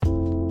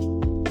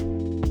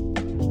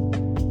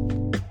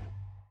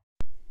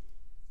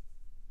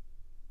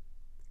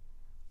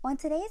On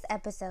today's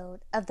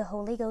episode of The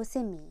Holy Ghost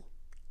in Me,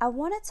 I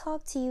want to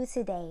talk to you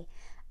today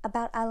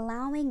about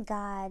allowing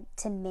God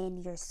to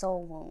mend your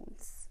soul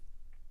wounds.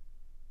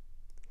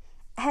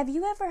 Have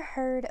you ever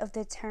heard of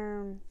the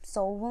term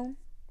soul wound?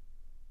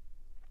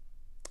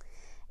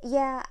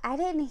 Yeah, I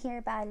didn't hear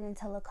about it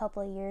until a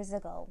couple of years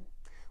ago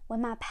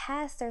when my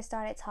pastor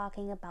started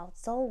talking about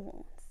soul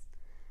wounds.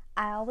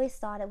 I always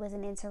thought it was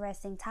an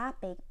interesting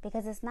topic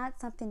because it's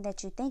not something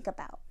that you think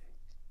about.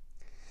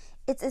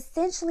 It's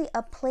essentially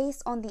a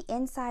place on the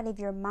inside of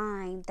your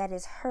mind that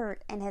is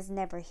hurt and has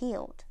never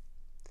healed.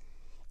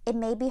 It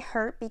may be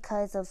hurt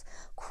because of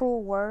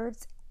cruel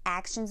words,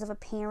 actions of a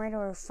parent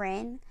or a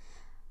friend,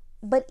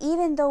 but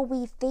even though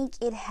we think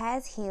it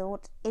has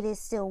healed, it is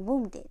still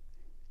wounded.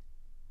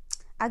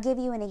 I'll give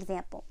you an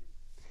example.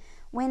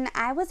 When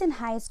I was in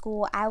high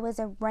school, I was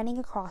running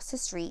across the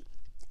street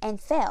and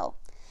fell,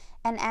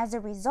 and as a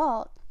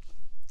result,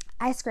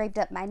 I scraped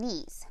up my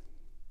knees.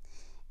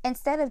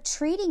 Instead of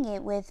treating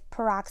it with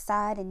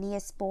peroxide and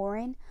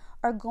Neosporin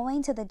or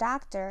going to the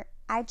doctor,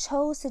 I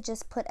chose to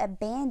just put a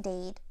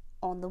Band-Aid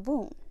on the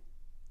wound.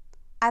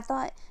 I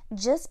thought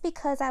just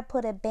because I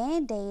put a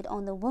Band-Aid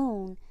on the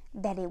wound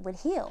that it would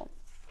heal.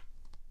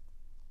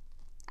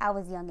 I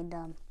was young and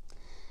dumb.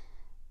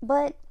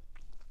 But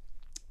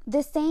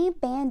the same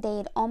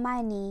Band-Aid on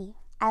my knee,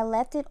 I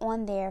left it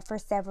on there for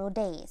several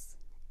days,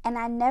 and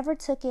I never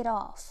took it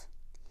off.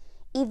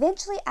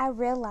 Eventually, I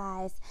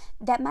realized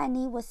that my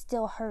knee was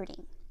still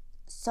hurting,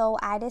 so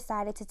I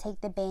decided to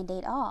take the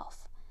Band-Aid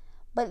off.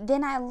 But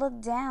then I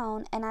looked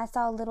down and I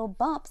saw little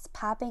bumps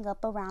popping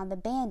up around the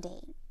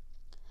Band-Aid.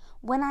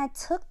 When I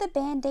took the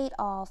Band-Aid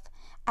off,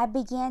 I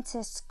began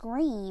to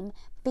scream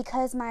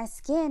because my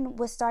skin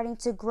was starting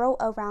to grow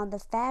around the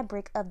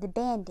fabric of the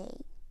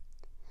Band-Aid.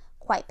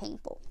 Quite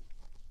painful.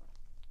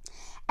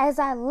 As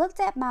I looked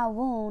at my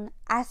wound,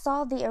 I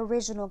saw the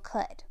original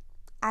cut.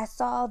 I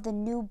saw the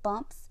new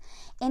bumps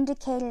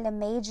indicated a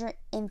major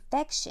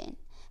infection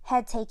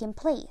had taken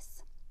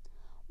place.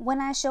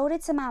 When I showed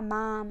it to my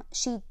mom,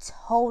 she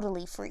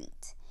totally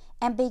freaked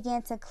and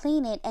began to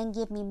clean it and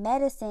give me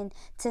medicine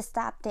to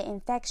stop the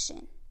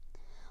infection.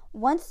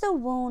 Once the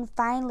wound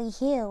finally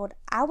healed,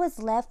 I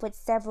was left with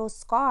several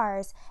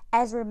scars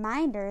as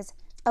reminders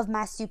of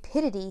my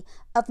stupidity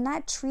of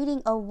not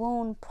treating a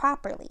wound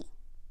properly.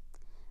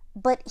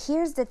 But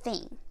here's the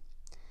thing.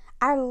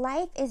 Our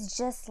life is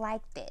just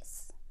like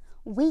this.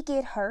 We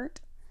get hurt.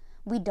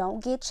 We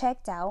don't get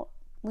checked out.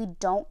 We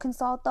don't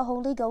consult the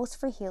Holy Ghost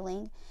for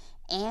healing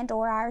and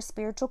or our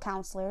spiritual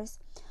counselors.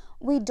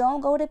 We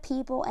don't go to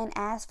people and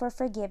ask for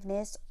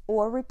forgiveness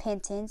or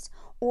repentance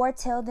or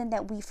tell them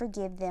that we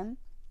forgive them.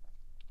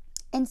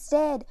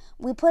 Instead,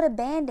 we put a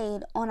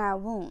Band-Aid on our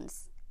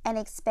wounds and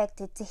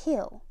expect it to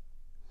heal.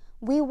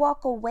 We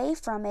walk away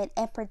from it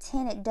and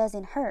pretend it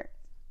doesn't hurt.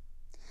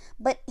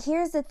 But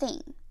here's the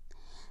thing.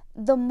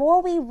 The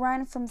more we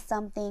run from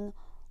something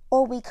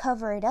or we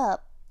cover it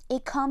up,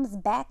 it comes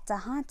back to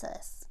haunt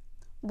us.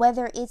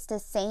 Whether it's the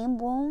same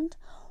wound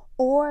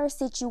or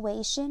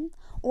situation,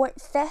 or it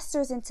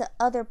festers into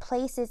other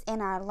places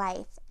in our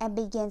life and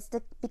begins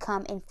to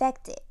become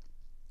infected.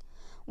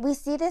 We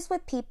see this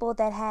with people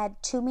that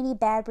had too many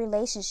bad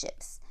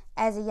relationships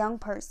as a young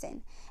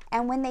person.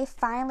 And when they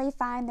finally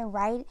find the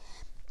right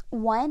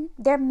one,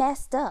 they're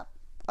messed up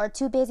or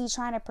too busy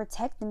trying to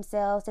protect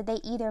themselves that they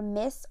either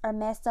miss or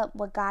mess up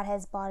what God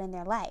has brought in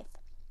their life.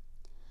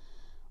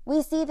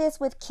 We see this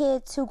with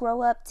kids who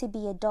grow up to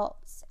be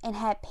adults and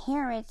had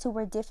parents who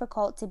were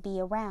difficult to be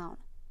around.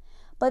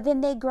 But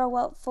then they grow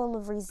up full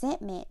of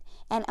resentment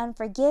and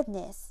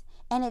unforgiveness,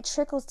 and it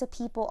trickles to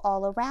people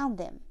all around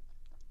them.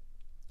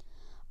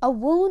 A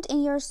wound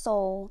in your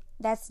soul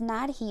that's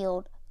not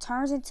healed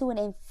turns into an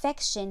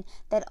infection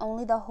that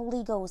only the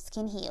Holy Ghost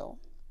can heal.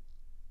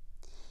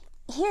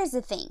 Here's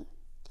the thing.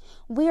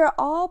 We are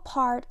all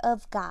part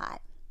of God,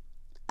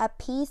 a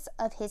piece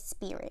of His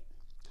Spirit.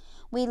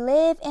 We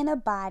live in a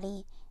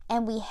body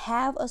and we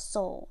have a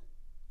soul,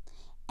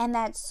 and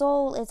that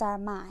soul is our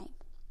mind.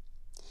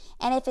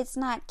 And if it's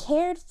not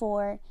cared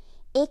for,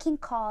 it can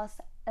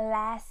cause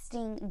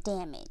lasting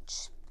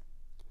damage.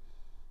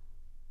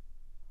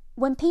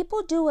 When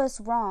people do us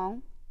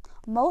wrong,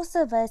 most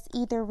of us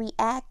either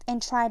react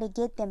and try to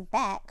get them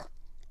back,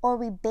 or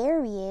we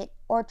bury it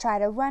or try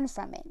to run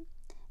from it,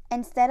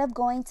 instead of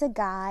going to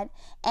God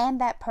and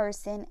that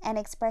person and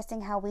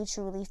expressing how we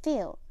truly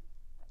feel.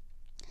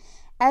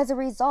 As a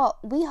result,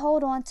 we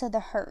hold on to the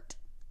hurt.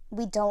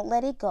 We don't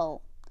let it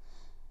go.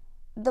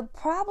 The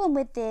problem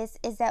with this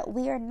is that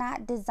we are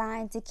not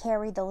designed to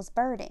carry those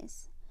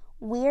burdens.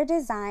 We are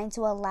designed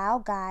to allow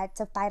God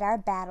to fight our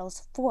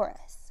battles for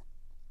us.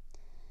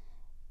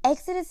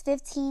 Exodus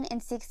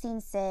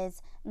 15:16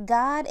 says,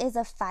 God is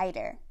a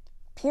fighter,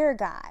 pure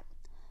God.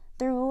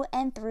 Through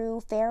and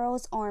through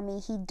Pharaoh's army,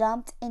 he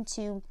dumped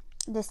into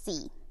the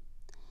sea.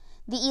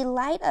 The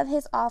elite of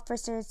his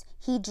officers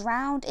he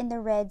drowned in the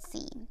Red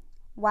Sea.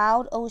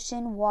 Wild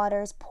ocean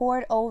waters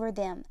poured over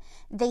them.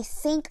 They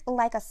sink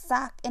like a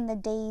sock in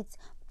the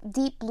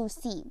deep blue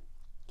sea.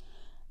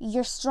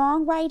 Your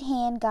strong right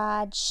hand,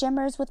 God,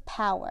 shimmers with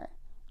power.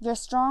 Your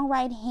strong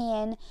right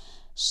hand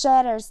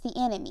shatters the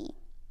enemy.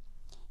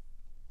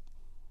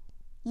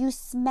 You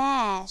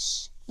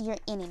smash your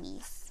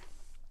enemies.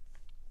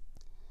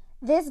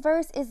 This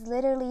verse is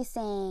literally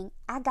saying,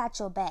 I got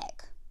your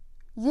back.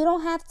 You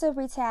don't have to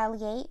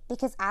retaliate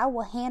because I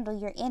will handle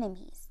your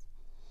enemies.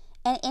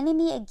 An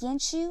enemy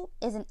against you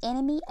is an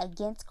enemy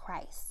against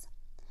Christ.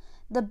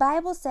 The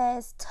Bible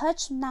says,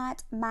 touch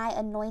not my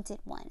anointed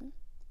one.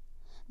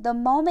 The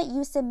moment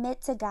you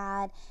submit to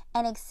God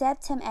and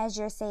accept Him as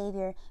your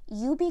Savior,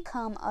 you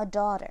become a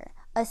daughter,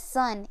 a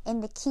son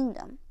in the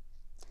kingdom.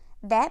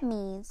 That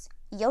means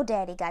your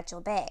daddy got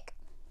your back.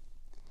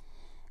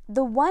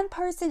 The one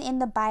person in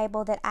the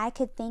Bible that I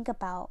could think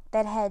about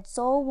that had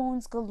soul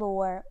wounds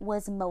galore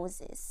was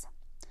Moses.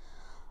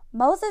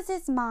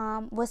 Moses'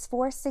 mom was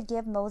forced to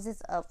give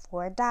Moses up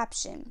for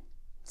adoption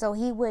so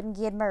he wouldn't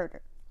get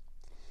murdered.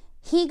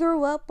 He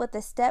grew up with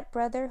a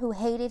stepbrother who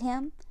hated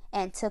him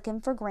and took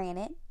him for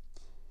granted.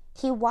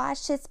 He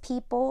watched his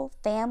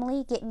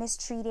family get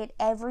mistreated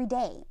every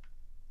day.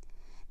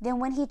 Then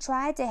when he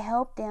tried to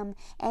help them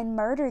and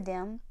murder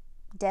them,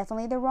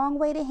 definitely the wrong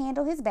way to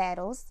handle his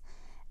battles,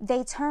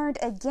 they turned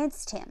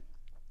against him.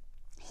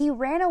 He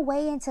ran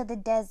away into the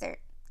desert,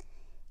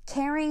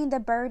 carrying the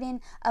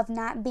burden of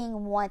not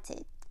being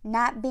wanted,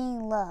 not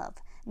being loved,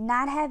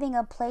 not having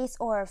a place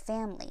or a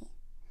family.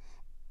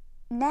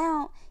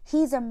 Now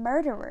he's a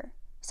murderer,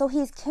 so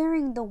he's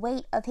carrying the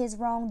weight of his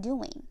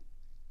wrongdoing.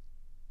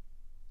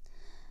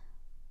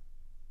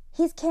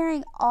 He's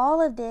carrying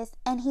all of this,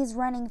 and he's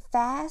running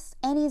fast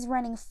and he's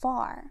running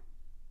far.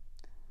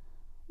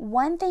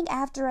 One thing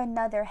after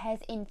another has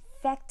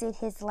infected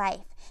his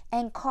life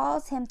and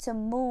caused him to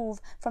move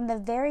from the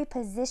very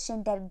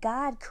position that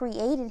God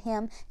created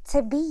him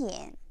to be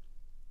in.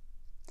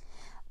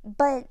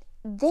 But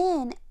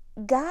then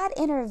God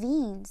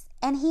intervenes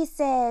and He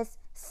says,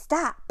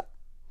 stop.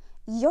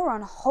 You're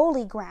on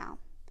holy ground.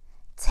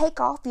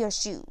 Take off your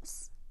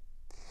shoes.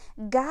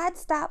 God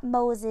stopped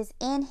Moses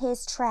in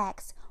his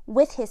tracks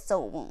with his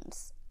soul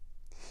wounds.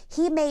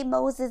 He made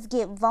Moses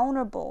get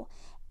vulnerable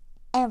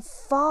and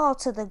fall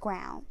to the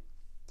ground.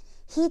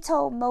 He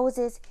told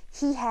Moses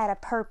he had a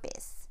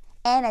purpose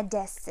and a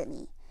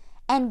destiny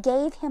and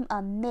gave him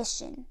a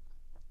mission.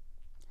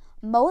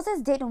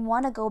 Moses didn't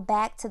want to go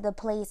back to the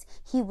place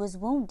he was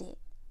wounded.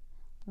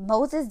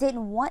 Moses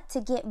didn't want to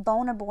get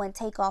vulnerable and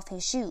take off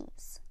his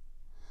shoes.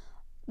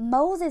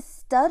 Moses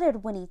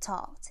stuttered when he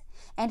talked,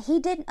 and he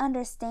didn't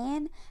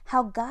understand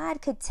how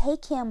God could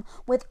take him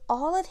with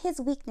all of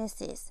his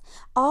weaknesses,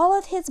 all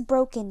of his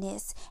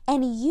brokenness,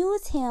 and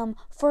use him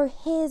for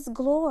His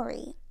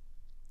glory.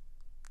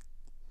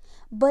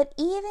 But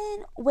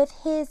even with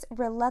his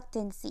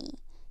reluctancy,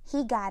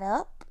 he got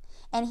up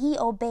and he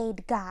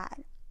obeyed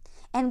God.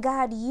 And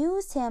God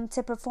used him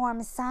to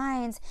perform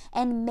signs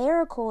and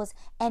miracles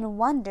and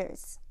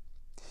wonders.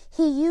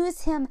 He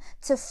used him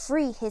to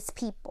free His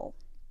people.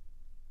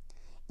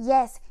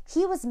 Yes,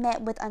 he was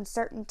met with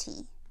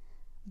uncertainty,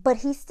 but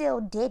he still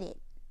did it.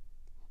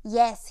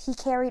 Yes, he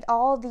carried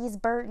all these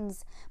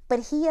burdens,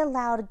 but he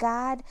allowed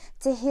God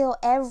to heal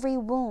every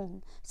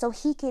wound so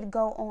he could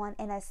go on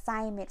an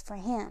assignment for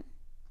Him.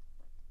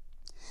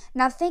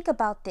 Now think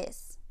about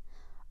this.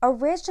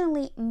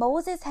 Originally,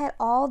 Moses had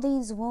all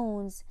these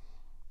wounds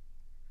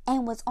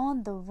and was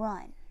on the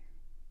run.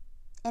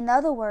 In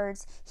other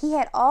words, he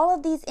had all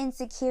of these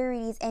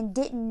insecurities and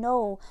didn't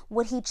know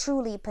what he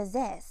truly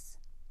possessed.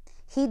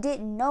 He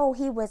didn't know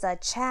he was a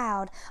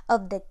child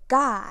of the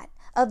God,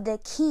 of the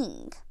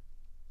King.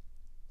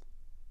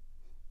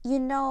 You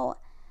know,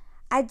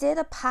 I did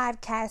a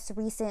podcast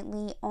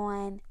recently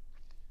on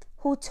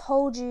Who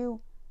Told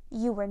You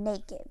You Were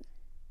Naked.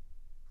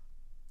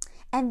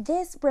 And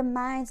this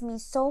reminds me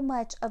so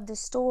much of the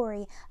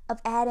story of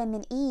Adam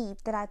and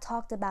Eve that I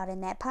talked about in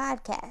that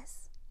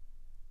podcast.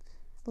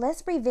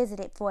 Let's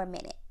revisit it for a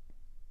minute.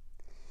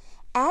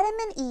 Adam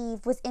and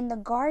Eve was in the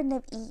Garden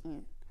of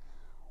Eden,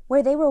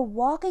 where they were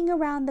walking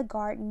around the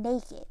garden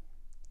naked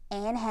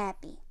and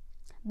happy.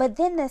 But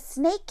then the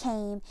snake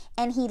came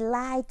and he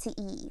lied to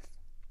Eve.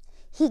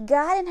 He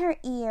got in her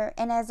ear,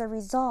 and as a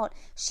result,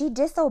 she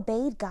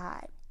disobeyed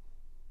God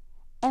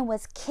and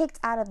was kicked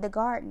out of the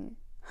garden,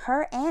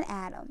 her and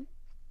Adam.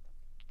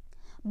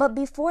 But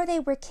before they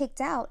were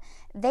kicked out,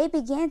 they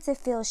began to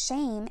feel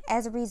shame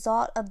as a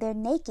result of their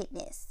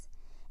nakedness.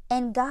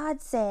 And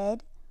God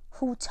said,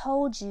 "Who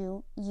told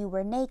you you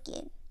were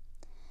naked?"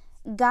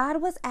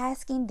 God was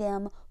asking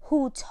them,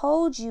 who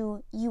told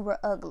you you were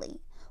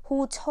ugly?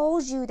 Who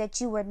told you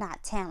that you were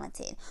not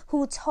talented?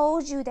 Who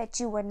told you that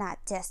you were not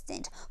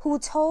destined? Who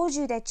told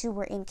you that you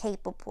were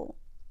incapable?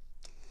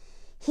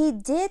 He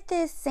did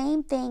this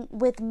same thing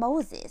with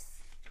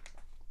Moses.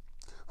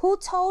 Who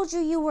told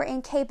you were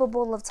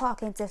incapable of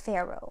talking to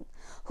Pharaoh?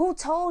 Who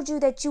told you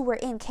that you were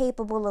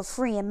incapable of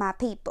freeing my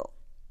people?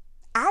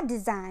 I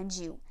designed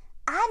you.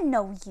 I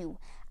know you.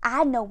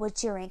 I know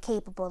what you're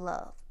incapable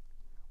of.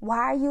 Why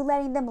are you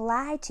letting them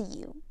lie to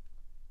you?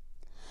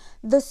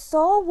 The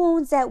soul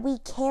wounds that we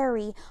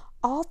carry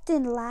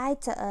often lie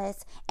to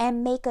us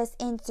and make us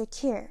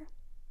insecure.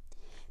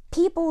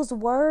 People's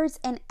words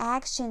and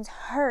actions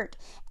hurt,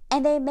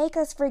 and they make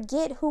us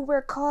forget who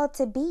we're called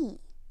to be.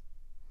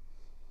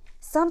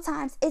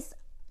 Sometimes it's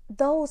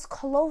those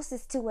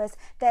closest to us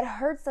that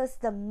hurts us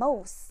the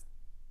most.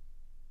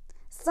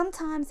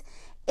 Sometimes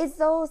it's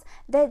those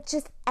that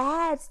just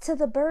adds to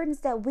the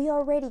burdens that we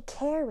already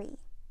carry.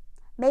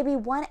 Maybe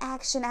one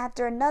action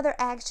after another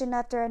action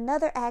after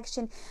another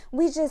action,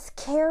 we just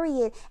carry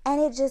it and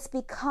it just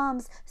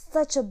becomes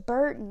such a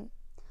burden,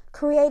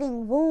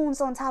 creating wounds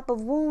on top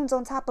of wounds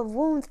on top of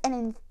wounds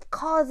and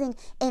causing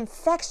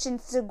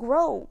infections to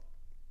grow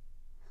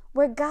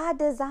where God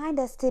designed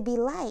us to be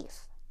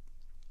life.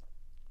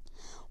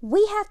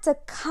 We have to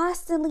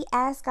constantly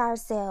ask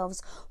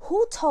ourselves,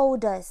 who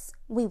told us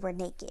we were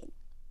naked?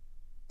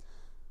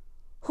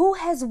 Who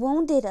has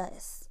wounded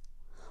us?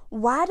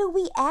 Why do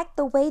we act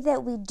the way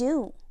that we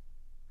do?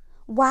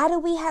 Why do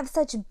we have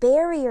such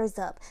barriers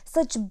up,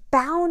 such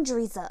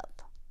boundaries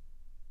up?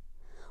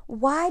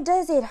 Why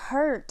does it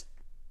hurt?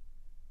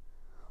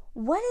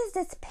 What is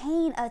this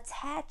pain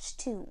attached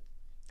to?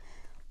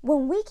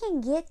 When we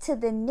can get to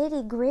the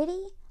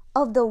nitty-gritty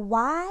of the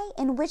why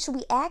in which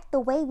we act the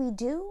way we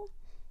do,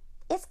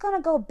 it's going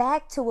to go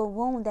back to a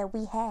wound that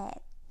we had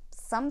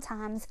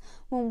sometimes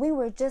when we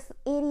were just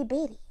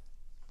itty-bitty.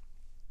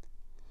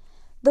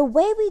 The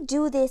way we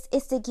do this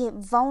is to get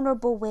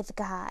vulnerable with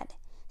God,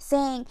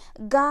 saying,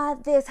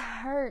 God, this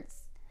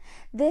hurts.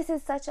 This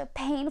is such a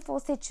painful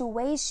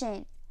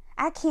situation.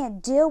 I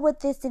can't deal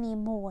with this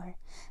anymore.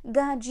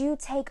 God, you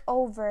take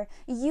over.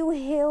 You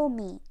heal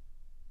me.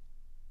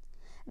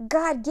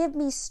 God, give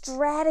me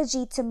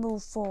strategy to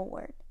move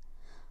forward.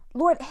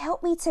 Lord,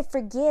 help me to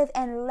forgive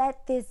and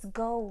let this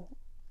go.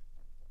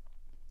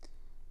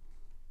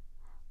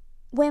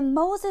 When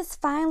Moses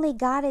finally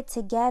got it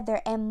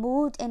together and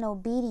moved in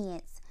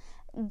obedience,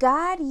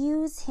 God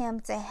used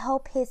him to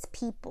help his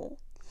people.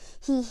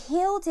 He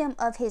healed him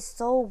of his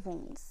soul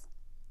wounds.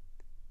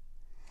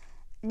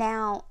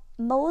 Now,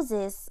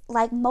 Moses,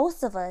 like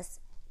most of us,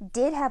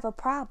 did have a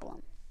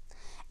problem.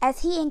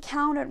 As he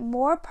encountered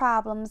more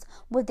problems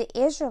with the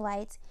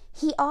Israelites,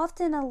 he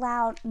often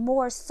allowed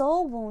more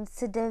soul wounds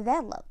to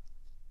develop.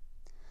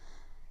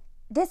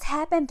 This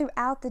happened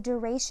throughout the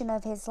duration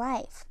of his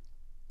life.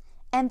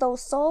 And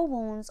those soul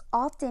wounds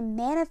often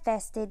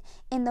manifested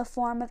in the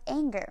form of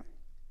anger,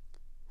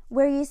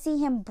 where you see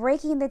him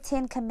breaking the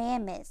 10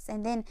 Commandments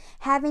and then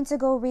having to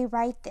go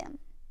rewrite them.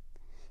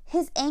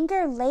 His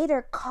anger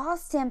later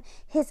cost him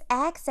his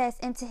access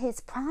into his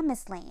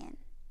promised land.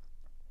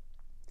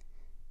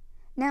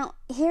 Now,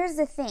 here's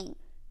the thing.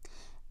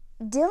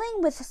 Dealing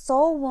with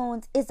soul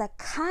wounds is a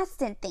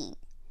constant thing.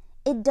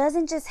 It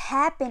doesn't just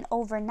happen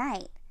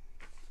overnight.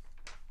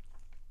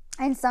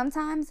 And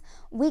sometimes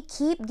we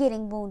keep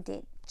getting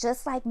wounded,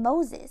 just like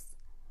Moses.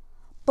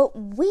 But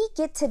we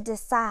get to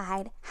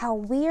decide how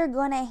we're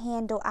going to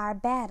handle our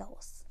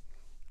battles.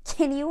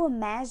 Can you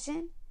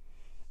imagine?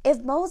 If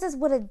Moses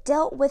would have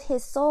dealt with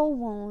his soul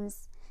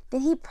wounds,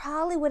 then he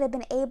probably would have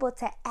been able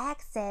to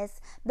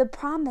access the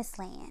promised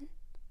land.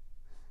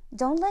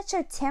 Don't let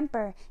your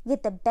temper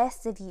get the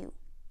best of you.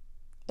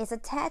 It's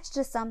attached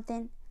to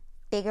something.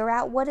 Figure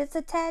out what it's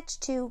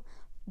attached to.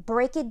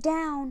 Break it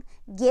down.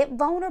 Get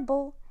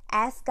vulnerable.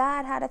 Ask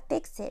God how to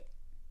fix it.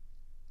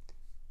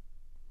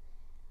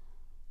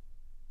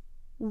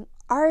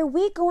 Are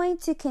we going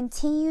to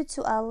continue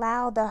to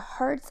allow the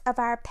hurts of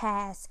our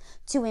past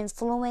to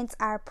influence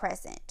our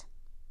present?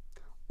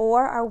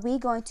 Or are we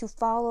going to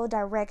follow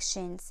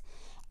directions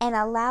and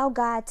allow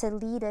God to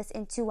lead us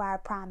into our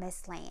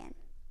promised land?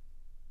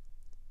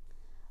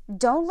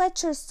 Don't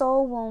let your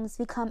soul wounds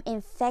become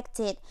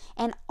infected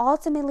and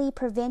ultimately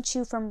prevent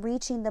you from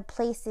reaching the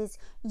places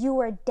you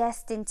are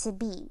destined to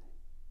be.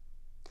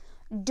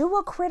 Do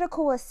a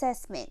critical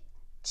assessment.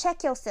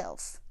 Check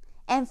yourself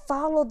and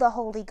follow the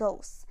Holy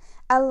Ghost.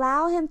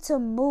 Allow him to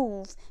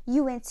move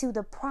you into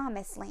the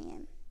promised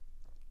land.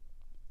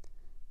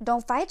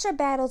 Don't fight your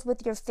battles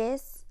with your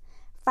fists.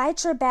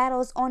 Fight your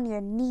battles on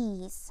your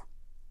knees.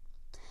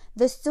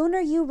 The sooner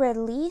you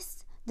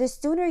release, the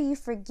sooner you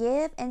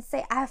forgive and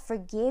say, I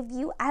forgive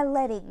you, I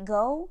let it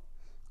go,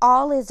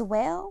 all is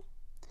well,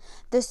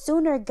 the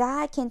sooner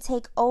God can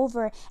take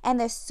over and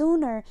the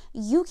sooner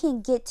you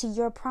can get to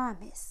your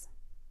promise.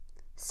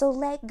 So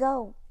let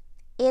go.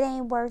 It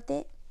ain't worth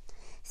it.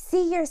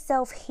 See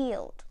yourself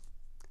healed.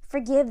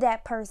 Forgive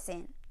that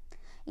person.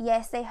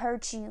 Yes, they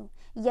hurt you.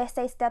 Yes,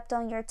 they stepped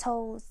on your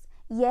toes.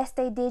 Yes,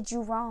 they did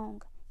you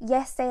wrong.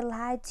 Yes, they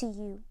lied to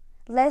you.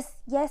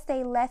 Yes,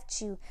 they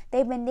left you.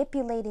 They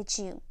manipulated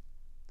you.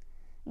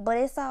 But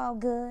it's all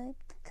good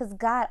because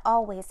God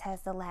always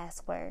has the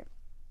last word.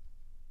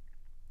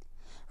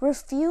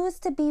 Refuse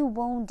to be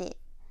wounded.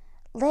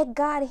 Let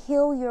God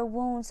heal your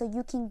wounds so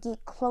you can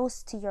get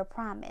close to your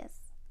promise.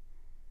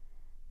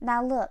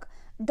 Now look,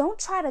 don't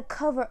try to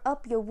cover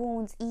up your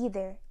wounds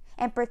either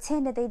and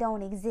pretend that they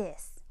don't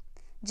exist.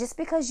 Just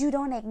because you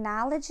don't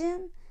acknowledge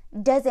them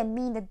doesn't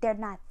mean that they're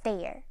not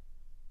there.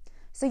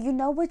 So you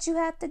know what you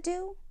have to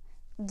do?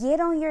 Get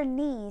on your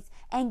knees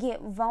and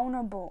get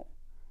vulnerable.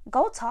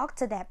 Go talk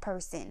to that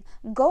person.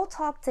 Go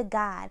talk to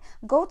God.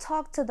 Go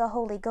talk to the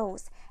Holy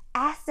Ghost.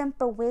 Ask them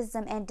for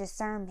wisdom and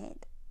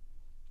discernment.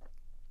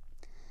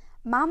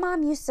 My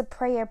mom used to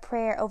pray a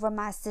prayer over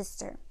my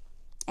sister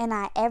and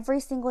I every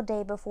single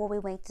day before we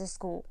went to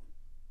school.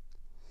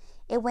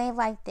 It went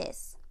like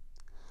this: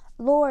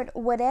 Lord,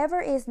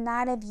 whatever is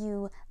not of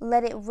you,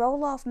 let it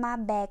roll off my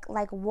back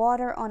like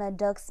water on a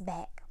duck's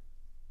back.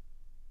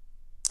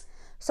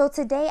 So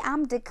today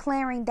I'm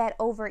declaring that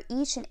over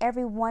each and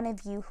every one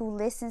of you who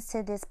listens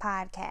to this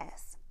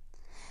podcast.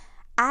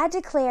 I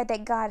declare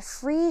that God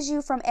frees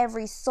you from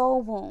every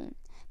soul wound,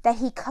 that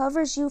He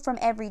covers you from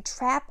every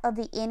trap of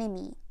the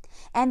enemy,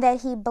 and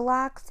that He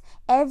blocks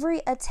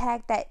every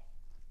attack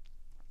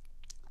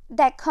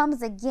that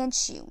comes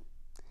against you.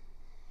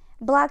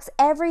 Blocks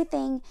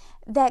everything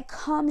that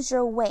comes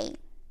your way.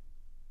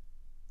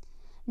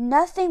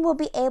 Nothing will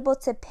be able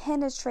to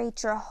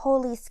penetrate your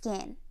holy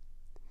skin.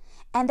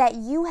 And that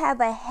you have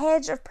a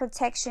hedge of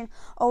protection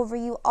over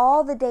you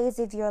all the days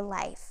of your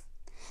life.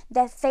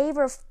 That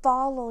favor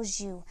follows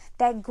you.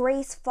 That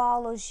grace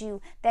follows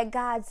you. That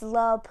God's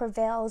love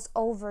prevails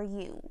over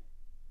you.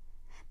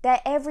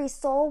 That every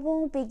soul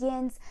wound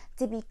begins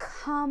to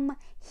become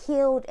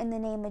healed in the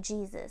name of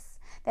Jesus.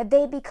 That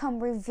they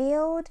become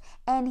revealed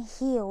and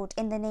healed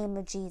in the name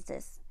of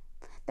Jesus.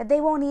 That they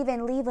won't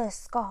even leave a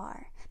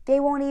scar. They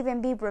won't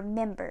even be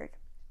remembered.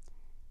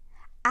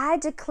 I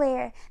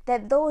declare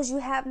that those you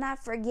have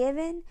not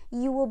forgiven,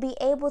 you will be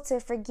able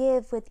to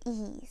forgive with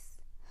ease.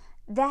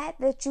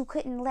 That you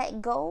couldn't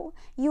let go,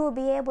 you will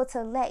be able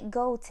to let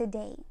go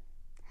today.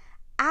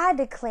 I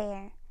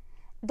declare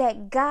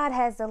that God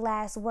has the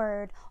last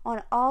word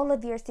on all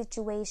of your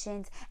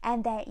situations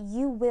and that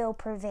you will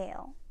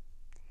prevail.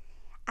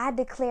 I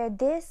declare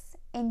this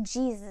in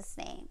Jesus'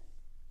 name.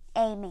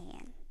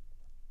 Amen.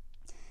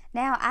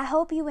 Now, I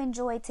hope you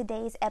enjoyed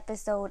today's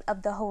episode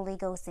of The Holy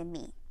Ghost in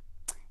Me.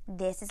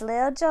 This is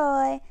Lil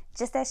Joy,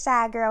 just a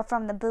shy girl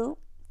from the boot,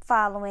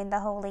 following the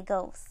Holy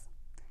Ghost.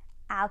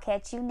 I'll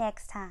catch you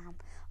next time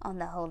on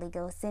The Holy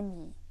Ghost in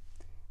Me.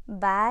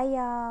 Bye,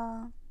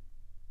 y'all.